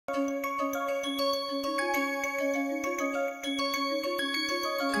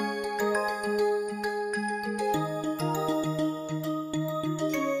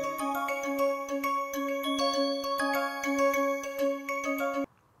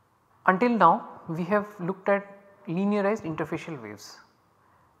Until now we have looked at linearized interfacial waves.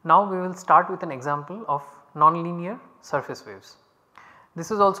 Now we will start with an example of nonlinear surface waves.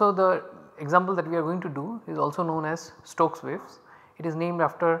 This is also the example that we are going to do is also known as Stokes waves. It is named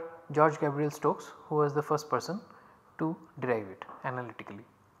after George Gabriel Stokes, who was the first person to derive it analytically.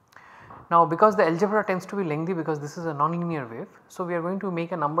 Now because the algebra tends to be lengthy because this is a nonlinear wave, so we are going to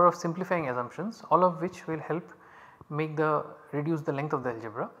make a number of simplifying assumptions, all of which will help reduce the length of the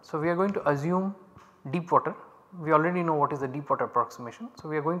algebra. So we are going to assume deep water. We already know what is the deep water approximation. So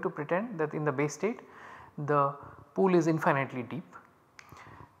we are going to pretend that in the base state the pool is infinitely deep.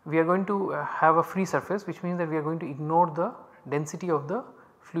 We are going to have a free surface, which means that we are going to ignore the density of the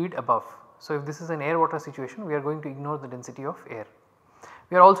fluid above. So if this is an air water situation, we are going to ignore the density of air.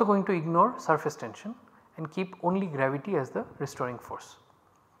 We are also going to ignore surface tension and keep only gravity as the restoring force.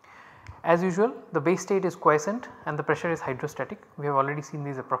 As usual, the base state is quiescent and the pressure is hydrostatic. We have already seen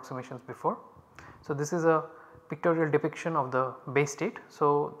these approximations before. So this is a pictorial depiction of the base state.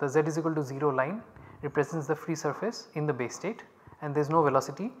 So the z is equal to 0 line represents the free surface in the base state and there is no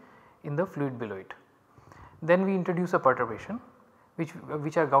velocity in the fluid below it. Then we introduce a perturbation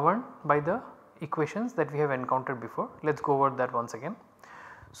which are governed by the equations that we have encountered before. Let us go over that once again.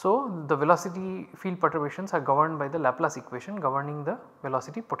 So the velocity field perturbations are governed by the Laplace equation governing the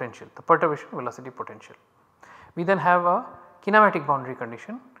velocity potential, the perturbation velocity potential. We then have a kinematic boundary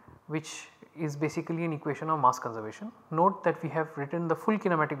condition, which is basically an equation of mass conservation. Note that we have written the full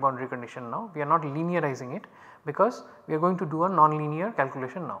kinematic boundary condition now, we are not linearizing it because we are going to do a non-linear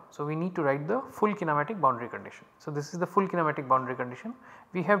calculation now. So we need to write the full kinematic boundary condition. So this is the full kinematic boundary condition,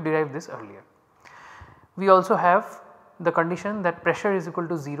 we have derived this earlier. We also have the condition that pressure is equal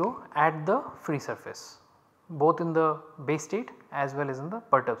to 0 at the free surface, both in the base state as well as in the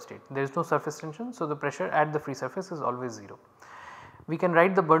perturbed state. There is no surface tension, so the pressure at the free surface is always 0. We can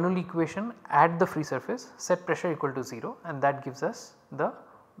write the Bernoulli equation at the free surface, set pressure equal to 0, and that gives us the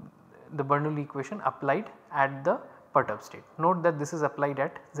Bernoulli equation applied at the perturbed state. Note that this is applied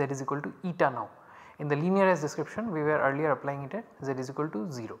at z is equal to eta now. In the linearized description we were earlier applying it at z is equal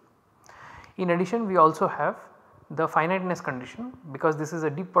to 0. In addition, we also have the finiteness condition because this is a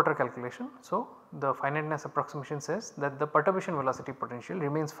deep water calculation. So the finiteness approximation says that the perturbation velocity potential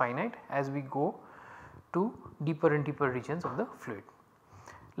remains finite as we go to deeper and deeper regions of the fluid.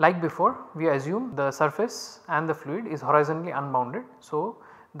 Like before, we assume the surface and the fluid is horizontally unbounded. So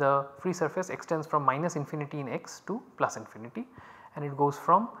the free surface extends from minus infinity in x to plus infinity and it goes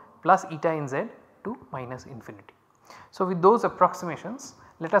from plus eta in z to minus infinity. So with those approximations,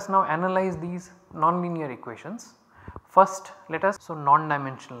 let us now analyze these nonlinear equations. First let us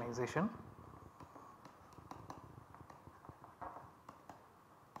non-dimensionalization.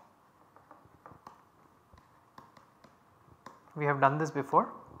 We have done this before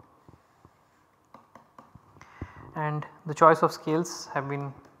and the choice of scales have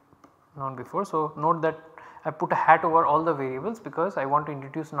been known before. So note that I put a hat over all the variables because I want to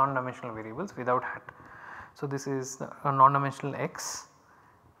introduce non-dimensional variables without hat. So this is a non-dimensional x,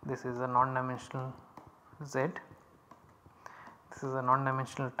 this is a non-dimensional z, this is a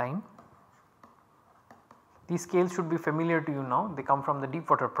non-dimensional time. These scales should be familiar to you now, they come from the deep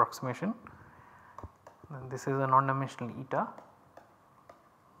water approximation. And this is a non-dimensional eta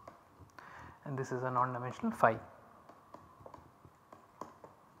and this is a non-dimensional phi.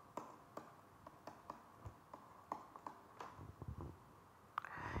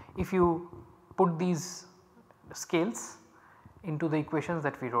 If you put these scales into the equations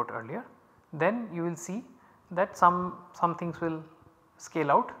that we wrote earlier, then you will see that some things will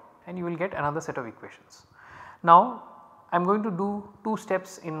scale out and you will get another set of equations. Now I am going to do 2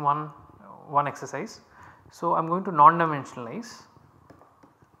 steps in one exercise. So I am going to non-dimensionalize,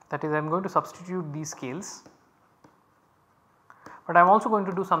 that is I am going to substitute these scales, but I am also going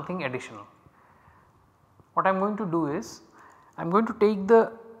to do something additional. What I am going to do is I am going to take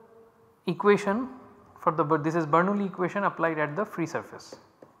the equation for this is Bernoulli equation applied at the free surface,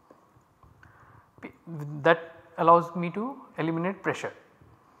 that allows me to eliminate pressure.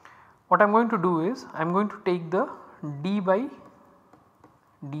 What I am going to do is I am going to take the d by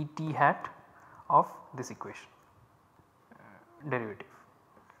dt hat of this equation, derivative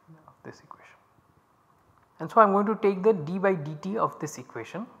of this equation. And so I am going to take the d by dt of this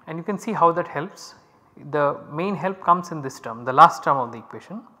equation and you can see how that helps. The main help comes in this term, the last term of the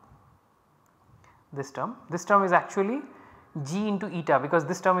equation. This term is actually g into eta because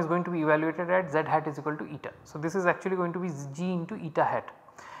this term is going to be evaluated at z hat is equal to eta. So this is actually going to be g into eta hat,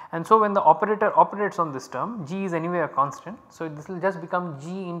 and so when the operator operates on this term, g is anyway a constant. So this will just become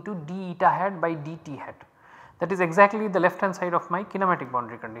g into d eta hat by dt hat. that is exactly the left hand side of my kinematic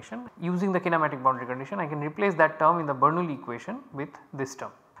boundary condition. Using the kinematic boundary condition I can replace that term in the Bernoulli equation with this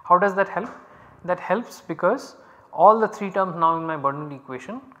term. How does that help? That helps because all the 3 terms now in my Bernoulli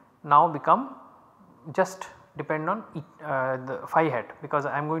equation now become just depend on the phi hat, because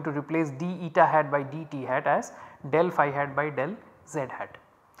I am going to replace d eta hat by d t hat as del phi hat by del z hat.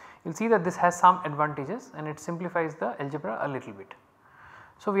 You will see that this has some advantages and it simplifies the algebra a little bit.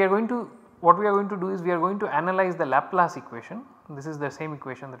 So, we are going to what we are going to do is we are going to analyze the Laplace equation. This is the same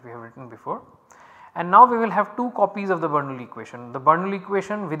equation that we have written before, and now we will have 2 copies of the Bernoulli equation. The Bernoulli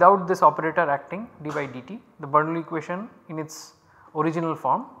equation without this operator acting d by dt, the Bernoulli equation in its original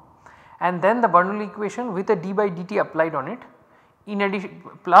form, and then the Bernoulli equation with a d by dt applied on it, in addition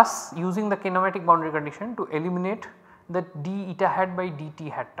plus using the kinematic boundary condition to eliminate the d eta hat by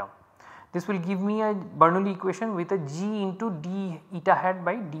dt hat term. This will give me a Bernoulli equation with a g into d eta hat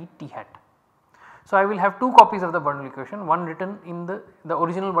by dt hat. So, I will have 2 copies of the Bernoulli equation, one written in the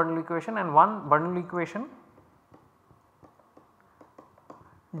original Bernoulli equation and one Bernoulli equation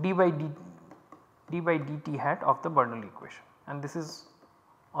d by dt hat of the Bernoulli equation, and this is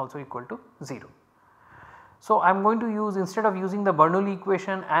also equal to 0. So, I am going to use, instead of using the Bernoulli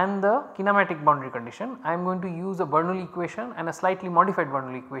equation and the kinematic boundary condition, I am going to use a Bernoulli equation and a slightly modified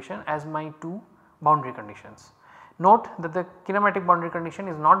Bernoulli equation as my 2 boundary conditions. Note that the kinematic boundary condition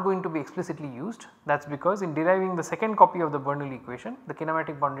is not going to be explicitly used, that is because in deriving the second copy of the Bernoulli equation the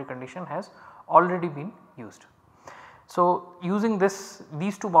kinematic boundary condition has already been used. So, using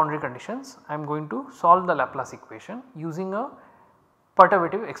these 2 boundary conditions I am going to solve the Laplace equation using a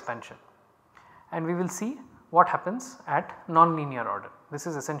perturbative expansion, and we will see what happens at non-linear order. This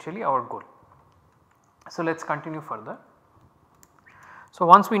is essentially our goal. So, let us continue further. So,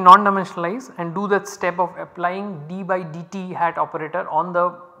 once we non-dimensionalize and do that step of applying d by dt hat operator on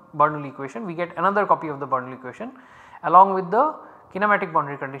the Bernoulli equation, we get another copy of the Bernoulli equation along with the kinematic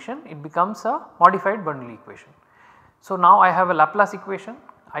boundary condition, it becomes a modified Bernoulli equation. So, now I have a Laplace equation,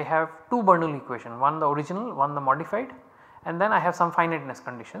 I have 2 Bernoulli equation, one the original, one the modified, and then I have some finiteness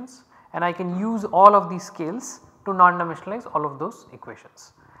conditions, and I can use all of these scales to non-dimensionalize all of those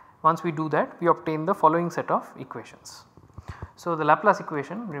equations. Once we do that, we obtain the following set of equations. So, the Laplace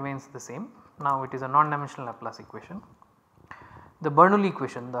equation remains the same. Now, it is a non-dimensional Laplace equation. The Bernoulli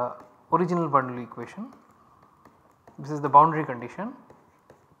equation, the original Bernoulli equation, this is the boundary condition.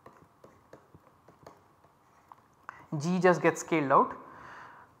 G just gets scaled out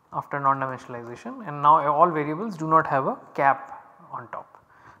after non-dimensionalization, and now all variables do not have a cap on top.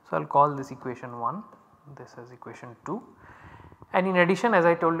 So, I will call this equation 1, this as equation 2. And in addition, as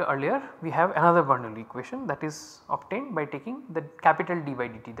I told earlier, we have another Bernoulli equation that is obtained by taking the capital D by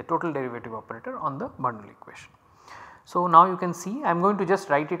dt, the total derivative operator on the Bernoulli equation. So, now you can see I am going to just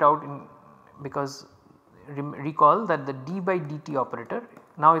write it out in, because recall that the d by dt operator,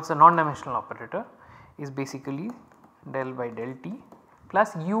 now it is a non-dimensional operator, is basically del by del t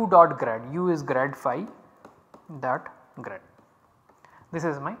plus u dot grad, u is grad phi dot grad. This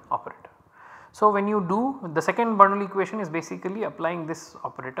is my operator. So, when you do the second Bernoulli equation is basically applying this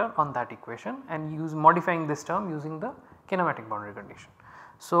operator on that equation and modifying this term using the kinematic boundary condition.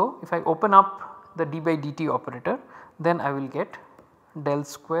 So, if I open up the d by dt operator, then I will get del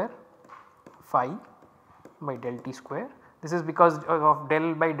square phi by del t square. This is because of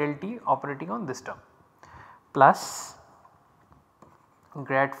del by del t operating on this term, plus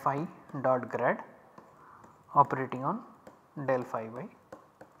grad phi dot grad operating on del phi by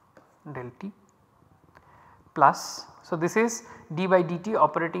del t plus. So, this is d by dt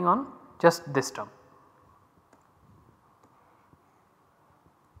operating on just this term.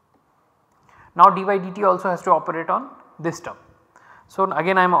 Now, d by dt also has to operate on this term. So,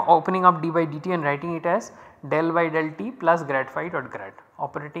 again I am opening up d by dt and writing it as del by del t plus grad phi dot grad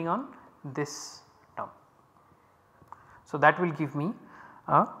operating on this term. So, that will give me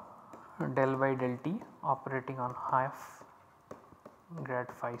a del by del t operating on half grad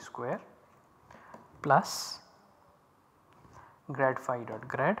phi square plus grad phi dot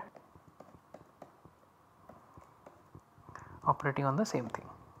grad operating on the same thing.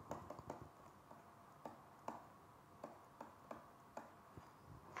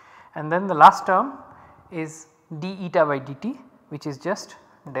 And then the last term is d eta by dt, which is just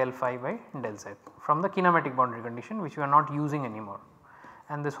del phi by del z from the kinematic boundary condition, which we are not using anymore,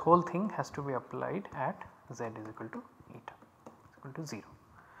 and this whole thing has to be applied at z is equal to eta is equal to 0.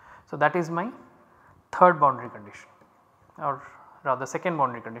 So, that is my third boundary condition, or rather second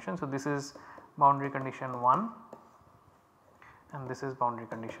boundary condition. So, this is boundary condition 1 and this is boundary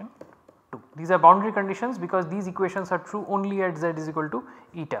condition 2. These are boundary conditions because these equations are true only at z is equal to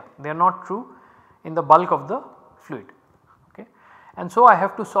eta, they are not true in the bulk of the fluid. Okay. And so I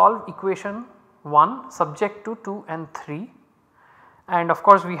have to solve equation 1 subject to 2 and 3, and of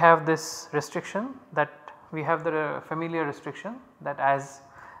course we have this restriction, that we have the familiar restriction that as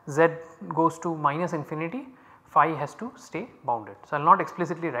z goes to minus infinity, phi has to stay bounded. So I will not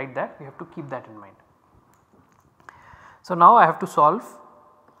explicitly write that, we have to keep that in mind. So now I have to solve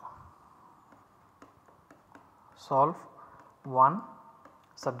 1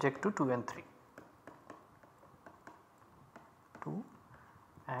 subject to 2 and 3, 2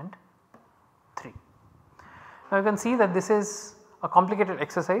 and 3. Now you can see that this is a complicated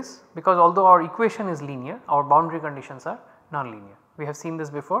exercise, because although our equation is linear, our boundary conditions are non-linear. We have seen this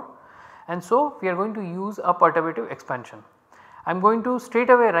before, and so we are going to use a perturbative expansion. I am going to straight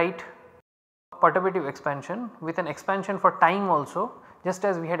away write perturbative expansion with an expansion for time also, just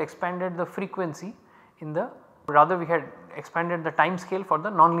as we had expanded the frequency in the, rather we had expanded the time scale for the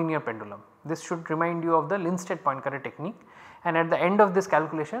nonlinear pendulum. This should remind you of the Lindstedt Poincaré technique, and at the end of this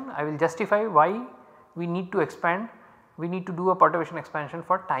calculation I will justify why we need to expand, we need to do a perturbation expansion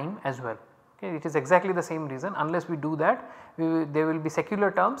for time as well. Okay, it is exactly the same reason. Unless we do that, there will be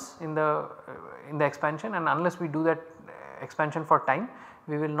secular terms in the expansion, and unless we do that expansion for time,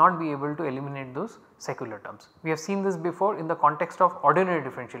 we will not be able to eliminate those secular terms. We have seen this before in the context of ordinary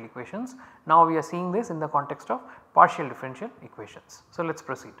differential equations. Now we are seeing this in the context of partial differential equations. So let us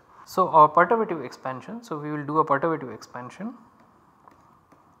proceed. So our perturbative expansion, so we will do a perturbative expansion.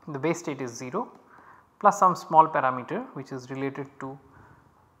 The base state is 0 plus some small parameter which is related to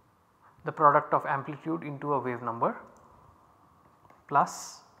the product of amplitude into a wave number,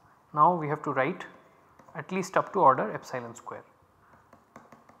 plus now we have to write at least up to order epsilon square,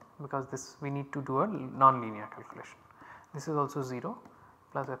 because this we need to do a non-linear calculation. This is also 0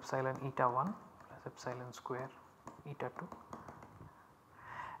 plus epsilon eta 1 plus epsilon square eta 2,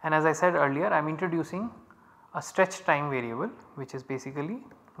 and as I said earlier, I am introducing a stretch time variable which is basically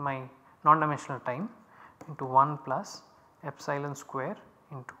my non-dimensional time into 1 plus epsilon square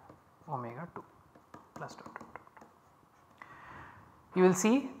into omega 2 plus dot dot dot. You will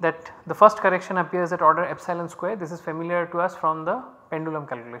see that the first correction appears at order epsilon square. This is familiar to us from the pendulum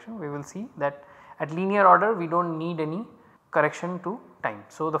calculation. We will see that at linear order we do not need any correction to time.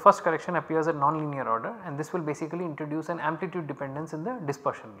 So the first correction appears at non-linear order, and this will basically introduce an amplitude dependence in the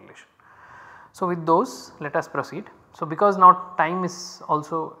dispersion relation. So with those let us proceed. So because now time is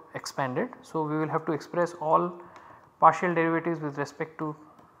also expanded, so we will have to express all partial derivatives with respect to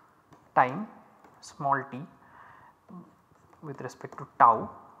time small t with respect to tau,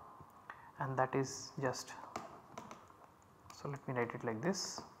 and that is just, so let me write it like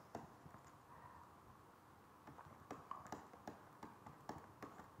this.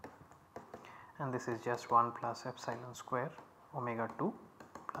 And this is just 1 plus epsilon square omega 2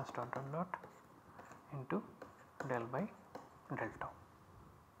 plus dot dot dot into del by del tau.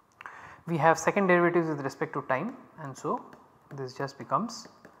 We have second derivatives with respect to time, and so this just becomes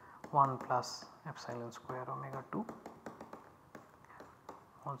 1 plus epsilon square omega 2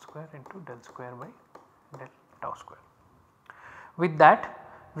 whole square into del square by del tau square. With that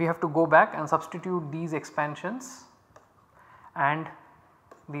we have to go back and substitute these expansions and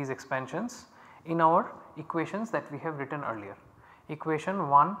these expansions in our equations that we have written earlier, equation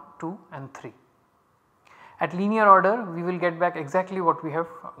 1, 2 and 3. At linear order we will get back exactly what we have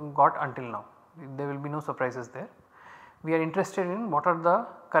got until now, there will be no surprises there. We are interested in what are the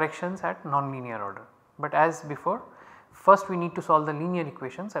corrections at non-linear order, but as before, first we need to solve the linear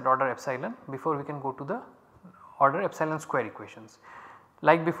equations at order epsilon before we can go to the order epsilon square equations.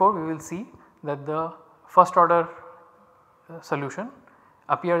 Like before, we will see that the first order solution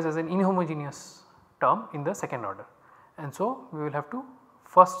appears as an inhomogeneous term in the second order, and so we will have to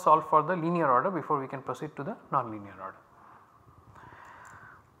first solve for the linear order before we can proceed to the non-linear order.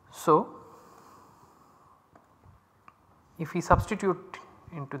 So if we substitute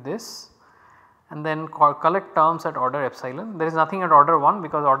into this and then collect terms at order epsilon, there is nothing at order 1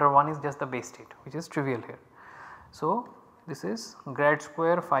 because order 1 is just the base state, which is trivial here. So this is grad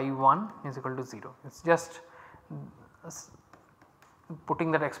square phi 1 is equal to 0, it is just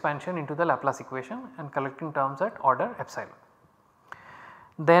putting that expansion into the Laplace equation and collecting terms at order epsilon.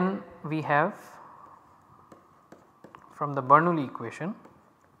 Then we have from the Bernoulli equation,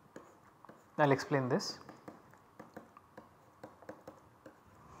 I will explain this.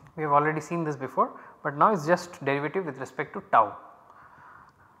 We have already seen this before, but now it is just derivative with respect to tau,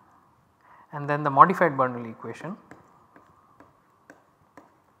 and then the modified Bernoulli equation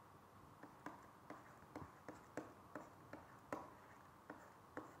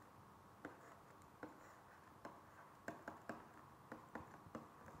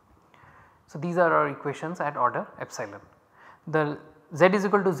So, these are our equations at order epsilon. The z is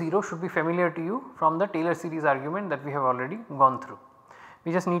equal to 0 should be familiar to you from the Taylor series argument that we have already gone through.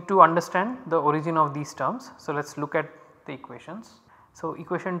 We just need to understand the origin of these terms. So, let us look at the equations. So,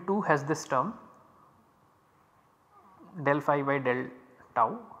 equation 2 has this term del phi by del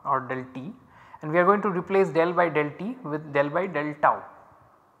tau or del t, and we are going to replace del by del t with del by del tau.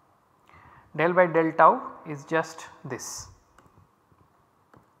 Del by del tau is just this,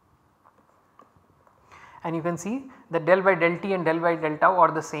 and you can see that del by del t and del by del tau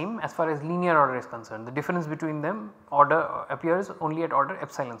are the same as far as linear order is concerned. The difference between them order appears only at order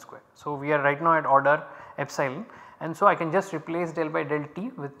epsilon square. So, we are right now at order epsilon, and so I can just replace del by del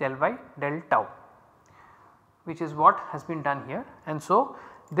t with del by del tau, which is what has been done here. And so,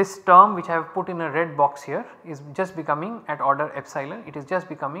 this term which I have put in a red box here is just becoming at order epsilon, it is just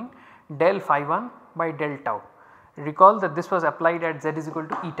becoming del phi 1 by del tau. Recall that this was applied at z is equal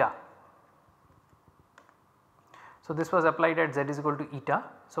to eta. So, this was applied at z is equal to eta.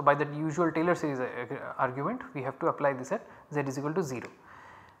 So, by the usual Taylor series argument we have to apply this at z is equal to 0.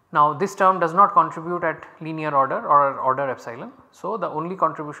 Now, this term does not contribute at linear order or order epsilon. So, the only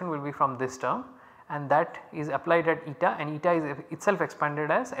contribution will be from this term, and that is applied at eta, and eta is itself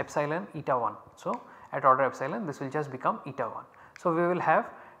expanded as epsilon eta 1. So, at order epsilon this will just become eta 1. So, we will have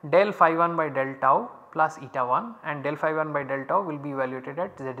del phi 1 by del tau plus eta 1, and del phi 1 by del tau will be evaluated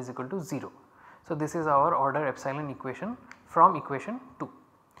at z is equal to 0. So, this is our order epsilon equation from equation 2.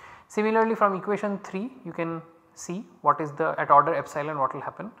 Similarly, from equation 3 you can see what is the at order epsilon what will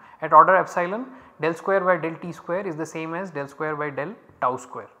happen. At order epsilon del square by del t square is the same as del square by del tau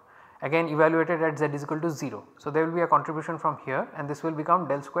square, again evaluated at z is equal to 0. So, there will be a contribution from here, and this will become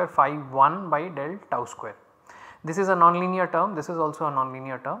del square phi 1 by del tau square. This is a nonlinear term, this is also a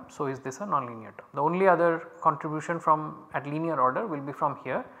nonlinear term. So, is this a nonlinear term? The only other contribution from at linear order will be from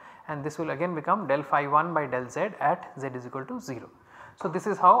here, and this will again become del phi 1 by del z at z is equal to 0. So, this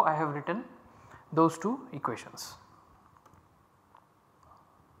is how I have written those two equations.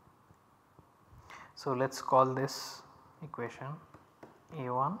 So, let us call this equation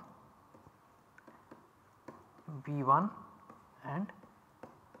A1, B1 and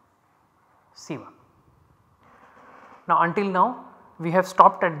C1. Now, until now we have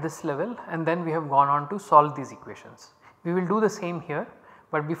stopped at this level, and then we have gone on to solve these equations. We will do the same here,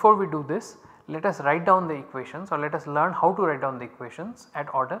 but before we do this, let us write down the equations, or let us learn how to write down the equations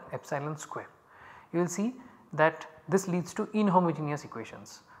at order epsilon square. You will see that this leads to inhomogeneous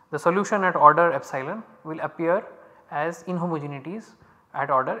equations. The solution at order epsilon will appear as inhomogeneities at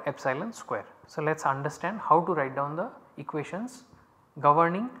order epsilon square. So, let us understand how to write down the equations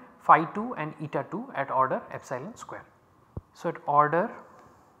governing phi 2 and eta 2 at order epsilon square. So, at order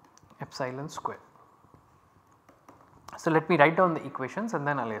epsilon square. So, let me write down the equations and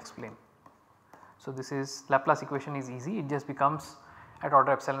then I will explain. So, this is Laplace equation is easy, it just becomes at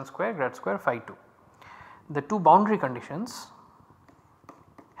order epsilon square grad square phi 2. The two boundary conditions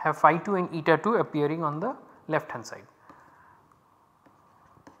have phi 2 and eta 2 appearing on the left hand side.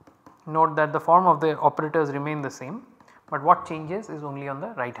 Note that the form of the operators remain the same, but what changes is only on the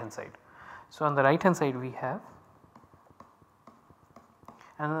right hand side. So, on the right hand side we have,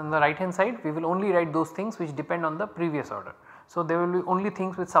 and on the right hand side we will only write those things which depend on the previous order. So, there will be only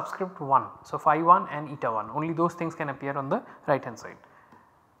things with subscript 1. So, phi 1 and eta 1, only those things can appear on the right hand side.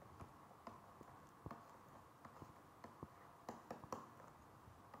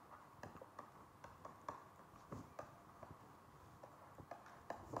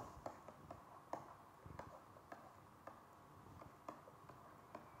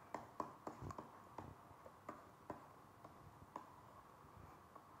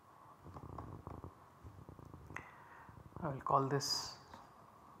 I will call this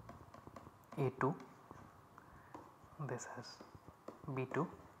A2, this as B2,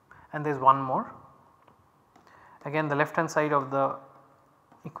 and there is one more. Again the left hand side of the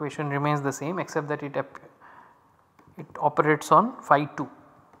equation remains the same, except that it operates on phi 2.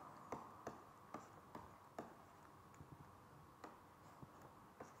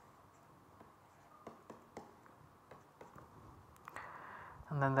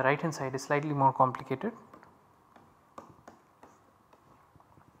 And then the right hand side is slightly more complicated.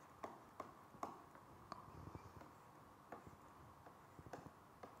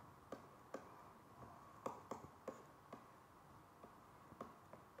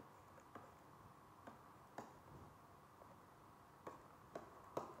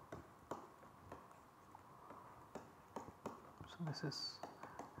 This is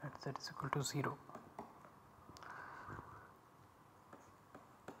at z is equal to 0.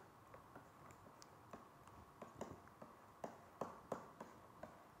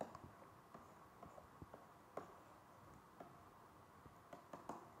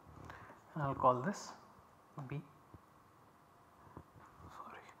 and I will call this B,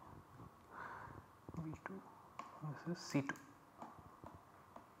 sorry, B2, this is C2.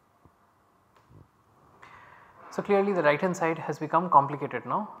 So clearly the right hand side has become complicated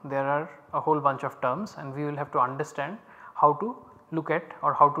now. There are a whole bunch of terms and we will have to understand how to look at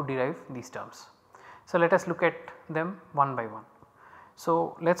or how to derive these terms. So let us look at them one by one.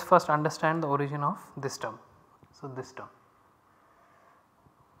 So let us first understand the origin of this term. So this term.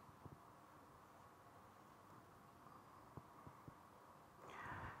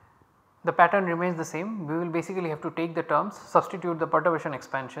 The pattern remains the same. We will basically have to take the terms, substitute the perturbation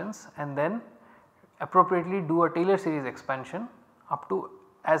expansions and then appropriately do a Taylor series expansion up to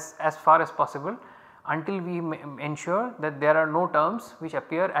as far as possible until we ensure that there are no terms which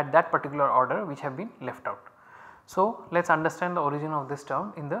appear at that particular order which have been left out. So let us understand the origin of this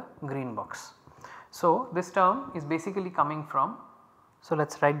term in the green box. So this term is basically coming from, so let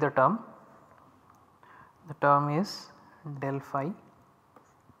us write the term is del phi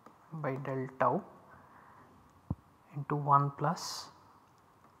by del tau into 1 plus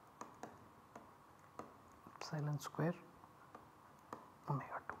epsilon square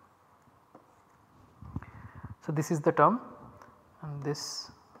omega 2. So this is the term and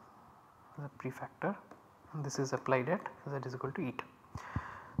this is a prefactor and this is applied at z is equal to eta.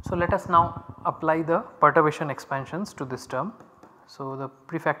 So let us now apply the perturbation expansions to this term. So the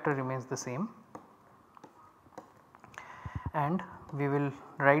prefactor remains the same and we will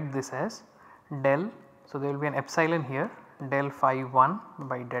write this as del, so there will be an epsilon here, del phi 1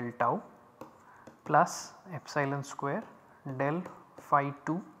 by del tau plus epsilon square del phi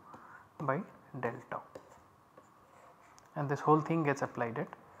 2 by del tau, and this whole thing gets applied at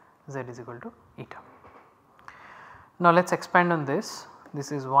z is equal to eta. Now let us expand on this.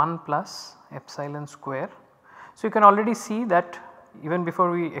 This is 1 plus epsilon square. So you can already see that even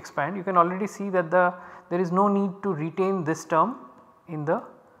before we expand, you can already see that there is no need to retain this term in the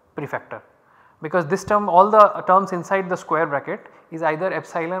prefactor, because this term, all the terms inside the square bracket is either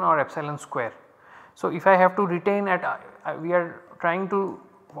epsilon or epsilon square. So if I have to retain at we are trying to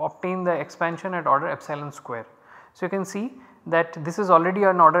obtain the expansion at order epsilon square. So you can see that this is already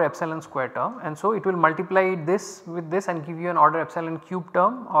an order epsilon square term and so it will multiply this with this and give you an order epsilon cube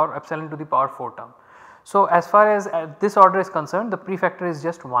term or epsilon to the power 4 term. So as far as this order is concerned, the prefactor is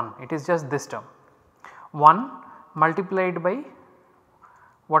just 1, it is just this term 1 multiplied by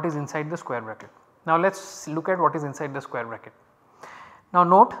what is inside the square bracket. Now let us look at what is inside the square bracket. Now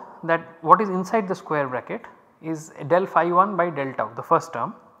note that what is inside the square bracket is del phi 1 by del tau, the first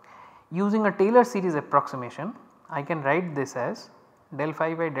term. Using a Taylor series approximation, I can write this as del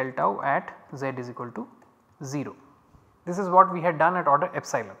phi by del tau at z is equal to 0. This is what we had done at order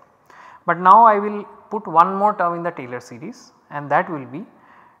epsilon. But now I will put one more term in the Taylor series and that will be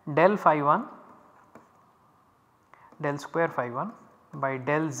del phi 1 del square phi 1 by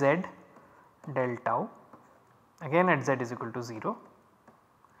del z del tau again at z is equal to 0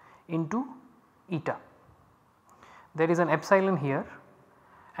 into eta. There is an epsilon here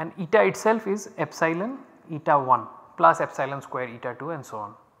and eta itself is epsilon eta 1 plus epsilon square eta 2 and so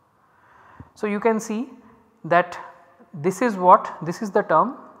on. So you can see that this is the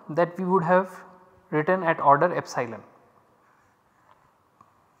term that we would have written at order epsilon.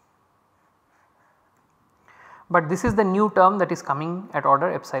 But this is the new term that is coming at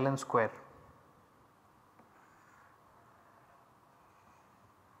order epsilon square.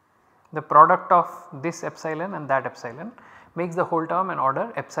 The product of this epsilon and that epsilon makes the whole term an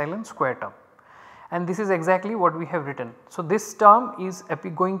order epsilon square term, and this is exactly what we have written. So this term is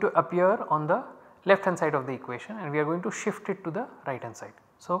going to appear on the left hand side of the equation and we are going to shift it to the right hand side.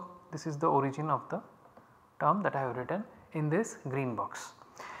 So this is the origin of the term that I have written in this green box.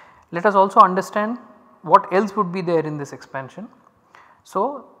 Let us also understand what else would be there in this expansion.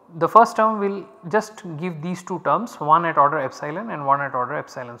 So the first term will just give these two terms, one at order epsilon and one at order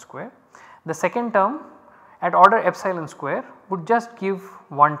epsilon square. The second term at order epsilon square would just give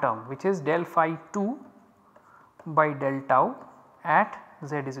one term, which is del phi 2 by del tau at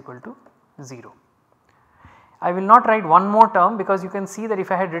z is equal to 0. I will not write one more term because you can see that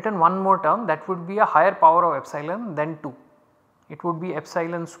if I had written one more term, that would be a higher power of epsilon than 2. It would be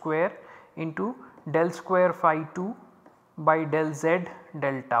epsilon square into del square phi 2 by del z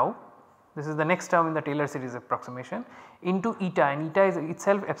del tau, this is the next term in the Taylor series approximation, into eta, and eta is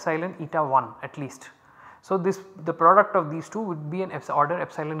itself epsilon eta 1 at least. So the product of these two would be an order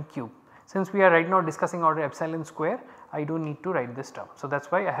epsilon cube. Since we are right now discussing order epsilon square, I do not need to write this term. So that is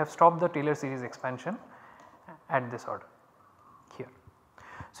why I have stopped the Taylor series expansion at this order here.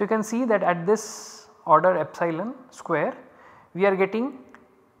 So you can see that at this order epsilon square we are getting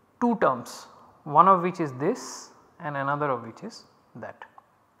two terms, one of which is this and another of which is that.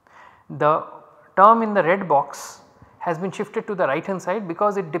 The term in the red box has been shifted to the right hand side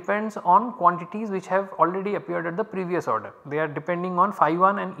because it depends on quantities which have already appeared at the previous order. They are depending on phi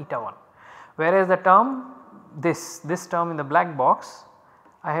 1 and eta 1, whereas the term this term in the black box,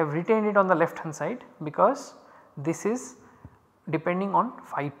 I have retained it on the left hand side because this is depending on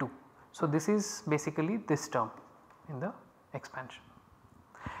phi 2. So, this is basically this term in the expansion.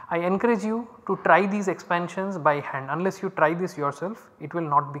 I encourage you to try these expansions by hand. Unless you try this yourself, it will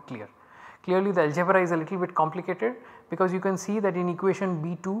not be clear. Clearly the algebra is a little bit complicated because you can see that in equation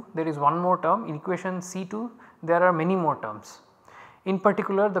B2 there is one more term, in equation C2 there are many more terms. In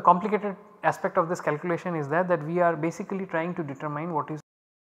particular, the complicated aspect of this calculation is that we are basically trying to determine what is,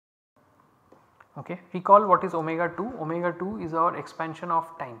 okay. Recall what is omega 2. Omega 2 is our expansion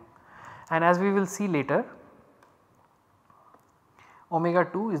of time, and as we will see later, omega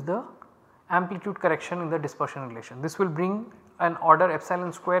 2 is the amplitude correction in the dispersion relation. This will bring an order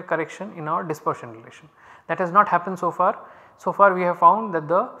epsilon square correction in our dispersion relation. That has not happened so far. So far we have found that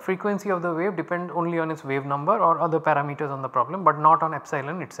the frequency of the wave depends only on its wave number or other parameters on the problem, but not on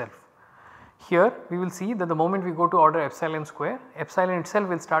epsilon itself. Here we will see that the moment we go to order epsilon square, epsilon itself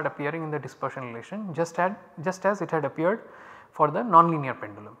will start appearing in the dispersion relation just as it had appeared for the nonlinear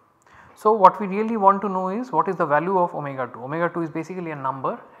pendulum. So, what we really want to know is what is the value of omega 2. Omega 2 is basically a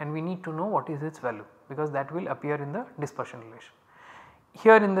number and we need to know what is its value because that will appear in the dispersion relation.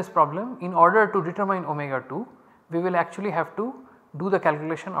 Here in this problem, in order to determine omega 2, we will actually have to do the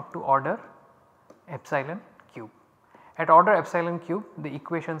calculation up to order epsilon cube. At order epsilon cube, the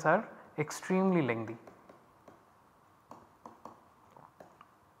equations are extremely lengthy,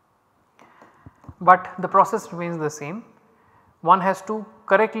 but the process remains the same. One has to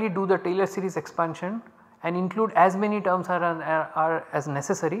correctly do the Taylor series expansion and include as many terms are as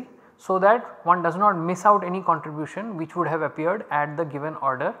necessary, so that one does not miss out any contribution which would have appeared at the given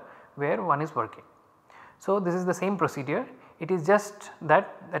order where one is working. So, this is the same procedure. It is just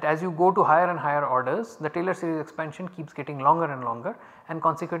that as you go to higher and higher orders, the Taylor series expansion keeps getting longer and longer, and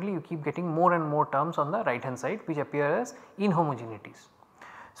consequently you keep getting more and more terms on the right hand side which appear as inhomogeneities.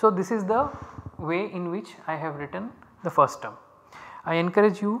 So, this is the way in which I have written the first term. I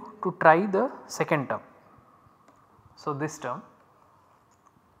encourage you to try the second term. So, this term,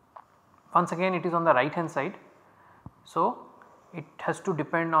 once again it is on the right hand side. So, it has to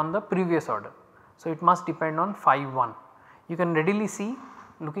depend on the previous order. So, it must depend on phi 1. You can readily see,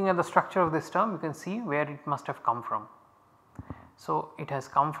 looking at the structure of this term, you can see where it must have come from. So, it has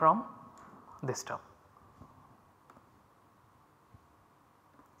come from this term.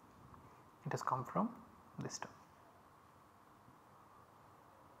 It has come from this term.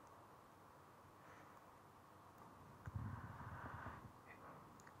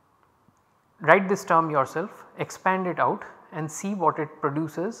 Write this term yourself, expand it out and see what it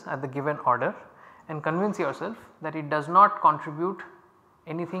produces at the given order, and convince yourself that it does not contribute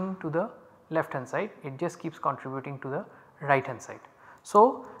anything to the left hand side, it just keeps contributing to the right hand side.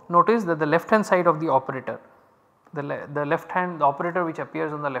 So, notice that the left hand side of the operator, the operator which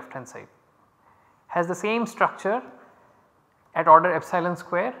appears on the left hand side has the same structure at order epsilon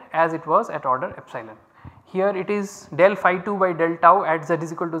square as it was at order epsilon. Here it is del phi 2 by del tau at z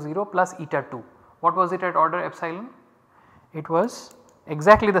is equal to 0 plus eta 2. What was it at order epsilon? It was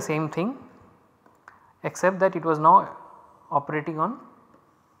exactly the same thing, except that it was now operating on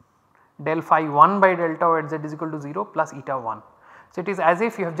del phi 1 by del tau at z is equal to 0 plus eta 1. So, it is as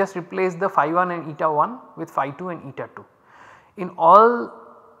if you have just replaced the phi 1 and eta 1 with phi 2 and eta 2. In all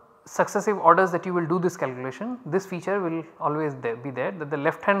successive orders that you will do this calculation, this feature will always be there, that the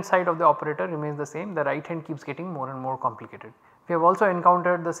left hand side of the operator remains the same, the right hand keeps getting more and more complicated. We have also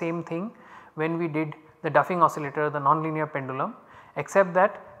encountered the same thing when we did the Duffing oscillator, the nonlinear pendulum, except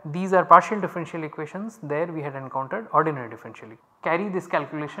that these are partial differential equations, there we had encountered ordinary differential. Carry this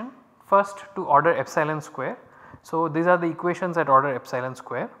calculation first to order epsilon square. So, these are the equations at order epsilon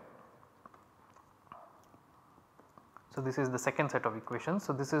square. So, this is the second set of equations.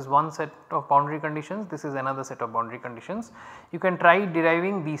 So, this is one set of boundary conditions, this is another set of boundary conditions. You can try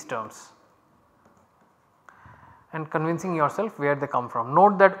deriving these terms and convincing yourself where they come from.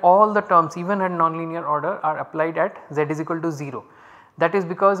 Note that all the terms, even at nonlinear order, are applied at z is equal to 0. That is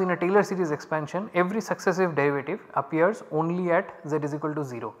because in a Taylor series expansion, every successive derivative appears only at z is equal to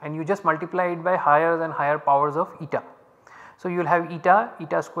 0, and you just multiply it by higher and higher powers of eta. So, you will have eta,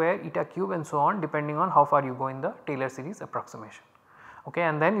 eta square, eta cube and so on, depending on how far you go in the Taylor series approximation. Okay,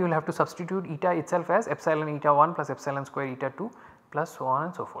 and then you will have to substitute eta itself as epsilon eta 1 plus epsilon square eta 2 plus so on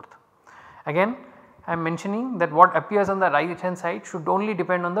and so forth. Again, I am mentioning that what appears on the right hand side should only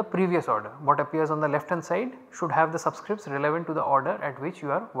depend on the previous order. What appears on the left hand side should have the subscripts relevant to the order at which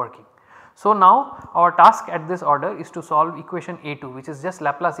you are working. So now our task at this order is to solve equation A2, which is just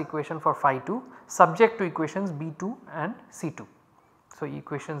Laplace equation for phi 2 subject to equations B2 and C2. So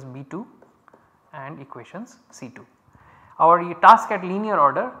equations B2 and equations C2. Our task at linear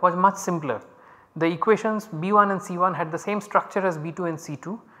order was much simpler. The equations B1 and C1 had the same structure as B2 and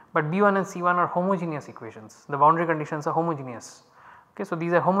C2, but B1 and C1 are homogeneous equations, the boundary conditions are homogeneous. Okay, so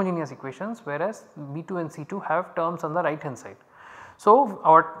these are homogeneous equations, whereas B2 and C2 have terms on the right hand side. So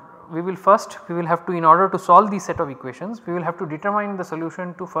we will have to, in order to solve these set of equations, we will have to determine the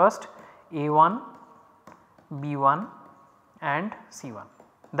solution to first A1, B1 and C1.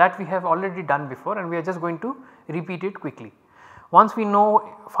 That we have already done before and we are just going to repeat it quickly. Once we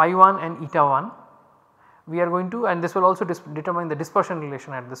know phi 1 and eta 1, we are going to, and this will also determine the dispersion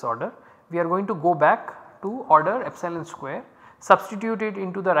relation at this order, we are going to go back to order epsilon square, substitute it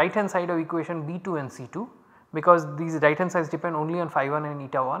into the right hand side of equation B2 and C2, because these right hand sides depend only on phi 1 and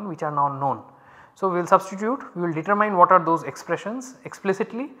eta 1, which are now known. So, we will substitute, we will determine what are those expressions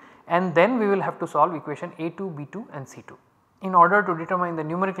explicitly, and then we will have to solve equation A2, B2 and C2. In order to determine the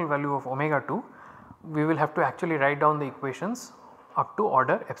numerical value of omega 2, we will have to actually write down the equations up to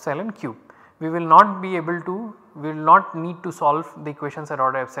order epsilon cube. We will not be able to, we will not need to solve the equations at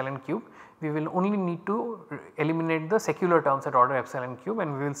order epsilon cube, we will only need to eliminate the secular terms at order epsilon cube,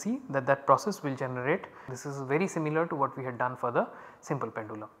 and we will see that that process will generate. This is very similar to what we had done for the simple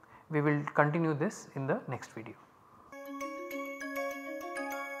pendulum. We will continue this in the next video.